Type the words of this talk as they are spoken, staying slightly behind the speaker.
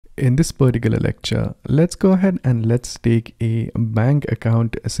In this particular lecture, let's go ahead and let's take a bank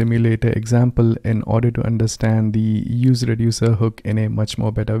account simulator example in order to understand the useReducer hook in a much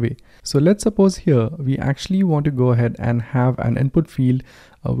more better way. So let's suppose here we actually want to go ahead and have an input field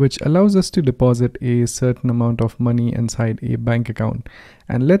which allows us to deposit a certain amount of money inside a bank account.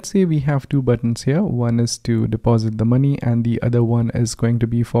 And let's say we have two buttons here. One is to deposit the money and the other one is going to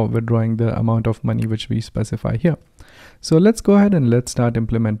be for withdrawing the amount of money which we specify here. So let's go ahead and let's start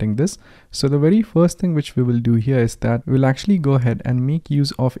implementing this. So the very first thing which we will do here is that we'll actually go ahead and make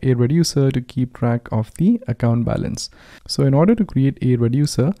use of a reducer to keep track of the account balance. So in order to create a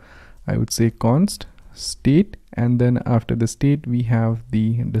reducer, I would say const state, and then after the state we have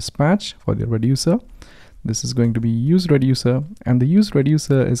the dispatch for the reducer. This is going to be useReducer, and the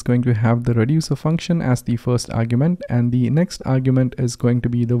useReducer is going to have the reducer function as the first argument, and the next argument is going to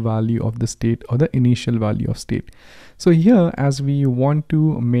be the value of the state or the initial value of state. So here, as we want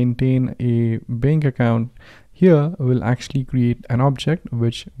to maintain a bank account, here we'll actually create an object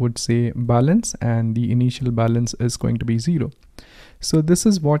which would say balance, and the initial balance is going to be 0. So this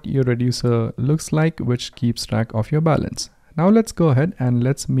is what your reducer looks like, which keeps track of your balance. Now let's go ahead and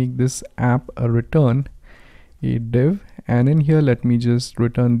let's make this app a return a div, and in here let me just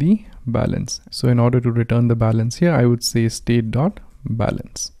return the balance. So in order to return the balance here, I would say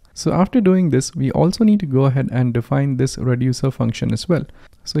state.balance. So after doing this, we also need to go ahead and define this reducer function as well.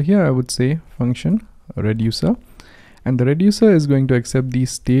 So here I would say function reducer, and the reducer is going to accept the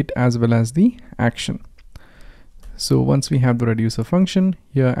state as well as the action. So once we have the reducer function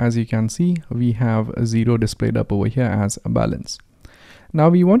here, as you can see, we have a 0 displayed up over here as a balance. Now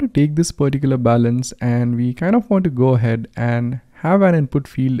we want to take this particular balance and we kind of want to go ahead and have an input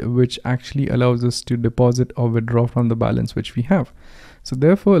field which actually allows us to deposit or withdraw from the balance which we have. So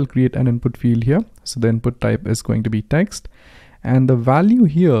therefore I'll create an input field here. So the input type is going to be text, and the value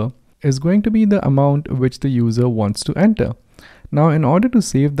here is going to be the amount which the user wants to enter. Now in order to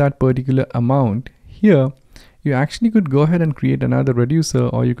save that particular amount here, you actually could go ahead and create another reducer,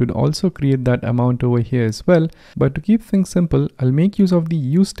 or you could also create that amount over here as well. But to keep things simple, I'll make use of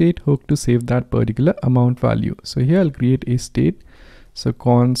the useState hook to save that particular amount value. So here I'll create a state. So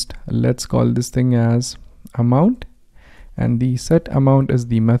const, let's call this thing as amount, and the set amount is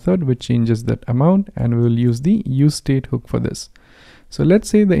the method which changes that amount, and we will use the useState hook for this. So let's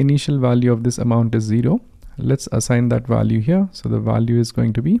say the initial value of this amount is 0. Let's assign that value here. So the value is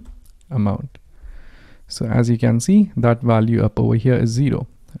going to be amount. So as you can see, that value up over here is 0.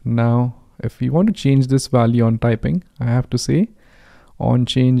 Now, if we want to change this value on typing, I have to say on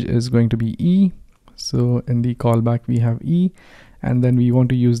change is going to be E. So in the callback, we have E, and then we want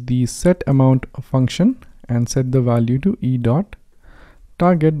to use the set amount function and set the value to E dot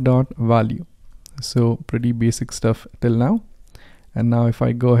target dot value. So pretty basic stuff till now. And now if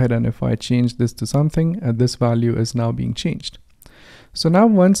I go ahead and if I change this to something, this value is now being changed. So now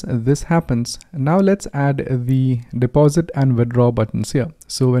once this happens, now let's add the deposit and withdraw buttons here.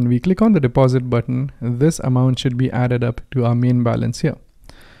 So when we click on the deposit button, this amount should be added up to our main balance here.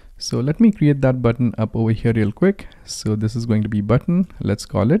 So let me create that button up over here real quick. So this is going to be button, let's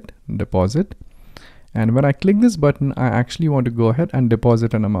call it deposit. And when I click this button, I actually want to go ahead and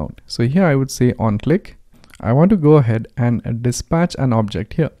deposit an amount. So here I would say on click, I want to go ahead and dispatch an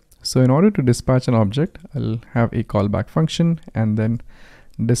object here. So in order to dispatch an object, I'll have a callback function and then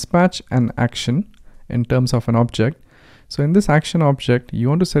dispatch an action in terms of an object. So in this action object, you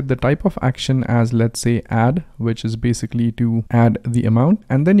want to set the type of action as, let's say, add, which is basically to add the amount.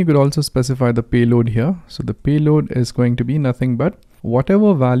 And then you could also specify the payload here. So the payload is going to be nothing but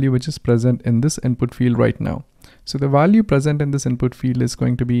whatever value which is present in this input field right now. So the value present in this input field is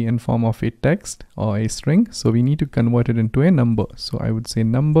going to be in form of a text or a string. So we need to convert it into a number. So I would say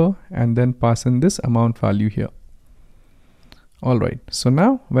number and then pass in this amount value here. All right. So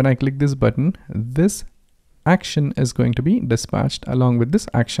now when I click this button, this action is going to be dispatched along with this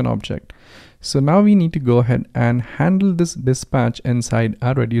action object. So now we need to go ahead and handle this dispatch inside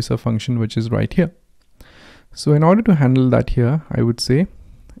our reducer function, which is right here. So in order to handle that here, I would say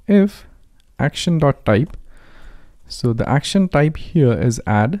if action.type. So the action type here is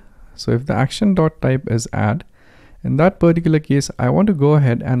add. So if the action.type is add, in that particular case, I want to go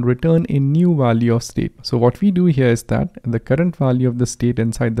ahead and return a new value of state. So what we do here is that the current value of the state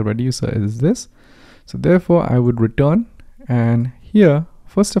inside the reducer is this. So therefore I would return, and here,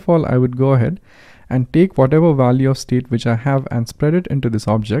 first of all, I would go ahead and take whatever value of state which I have and spread it into this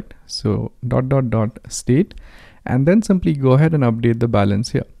object. So dot state, and then simply go ahead and update the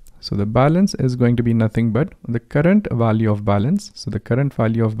balance here. So the balance is going to be nothing but the current value of balance. So the current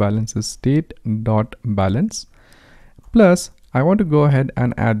value of balance is state.balance plus I want to go ahead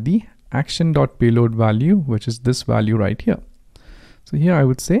and add the action.payload value, which is this value right here. So here I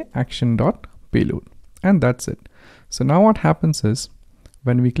would say action.payload, and that's it. So now what happens is,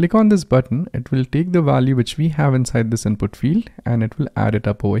 when we click on this button, it will take the value which we have inside this input field and it will add it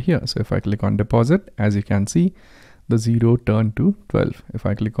up over here. So if I click on deposit, as you can see, the 0 turned to 12. If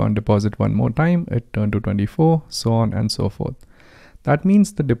I click on deposit one more time, it turned to 24, so on and so forth. That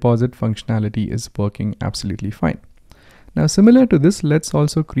means the deposit functionality is working absolutely fine. Now similar to this, let's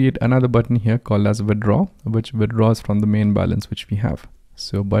also create another button here called as withdraw, which withdraws from the main balance which we have.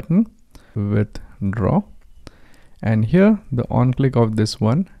 So button withdraw. And here the on click of this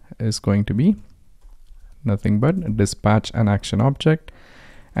one is going to be nothing but dispatch an action object.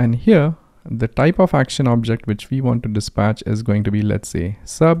 And here the type of action object which we want to dispatch is going to be, let's say,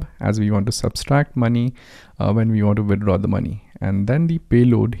 sub, as we want to subtract money when we want to withdraw the money. And then the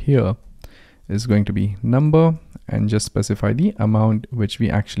payload here is going to be number, and just specify the amount which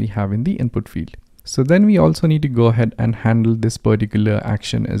we actually have in the input field. So then we also need to go ahead and handle this particular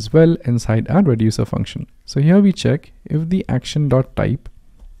action as well inside our reducer function. So here we check if the action.type,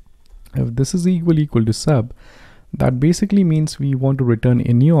 if this is equal to sub, that basically means we want to return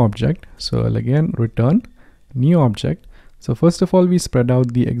a new object. So I'll again return new object. So first of all, we spread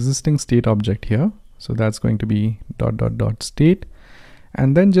out the existing state object here. So that's going to be ... state,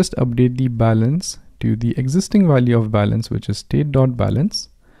 and then just update the balance to the existing value of balance, which is state.balance.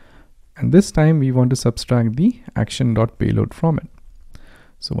 And this time we want to subtract the action.payload from it.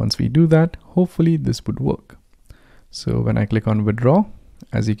 So once we do that, hopefully this would work. So when I click on withdraw,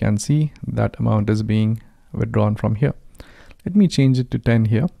 as you can see, that amount is being withdrawn from here. Let me change it to 10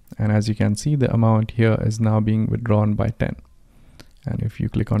 here. And as you can see, the amount here is now being withdrawn by 10. And if you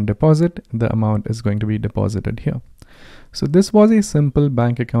click on deposit, the amount is going to be deposited here. So this was a simple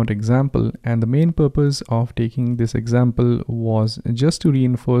bank account example, and the main purpose of taking this example was just to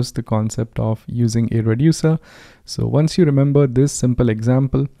reinforce the concept of using a reducer. So once you remember this simple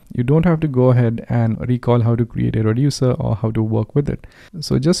example, you don't have to go ahead and recall how to create a reducer or how to work with it.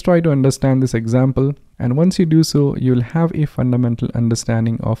 So just try to understand this example, and once you do so, you'll have a fundamental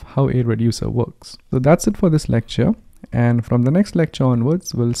understanding of how a reducer works. So that's it for this lecture, and from the next lecture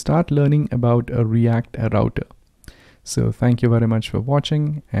onwards, we'll start learning about a React router. So thank you very much for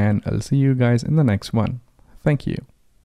watching, and I'll see you guys in the next one. Thank you.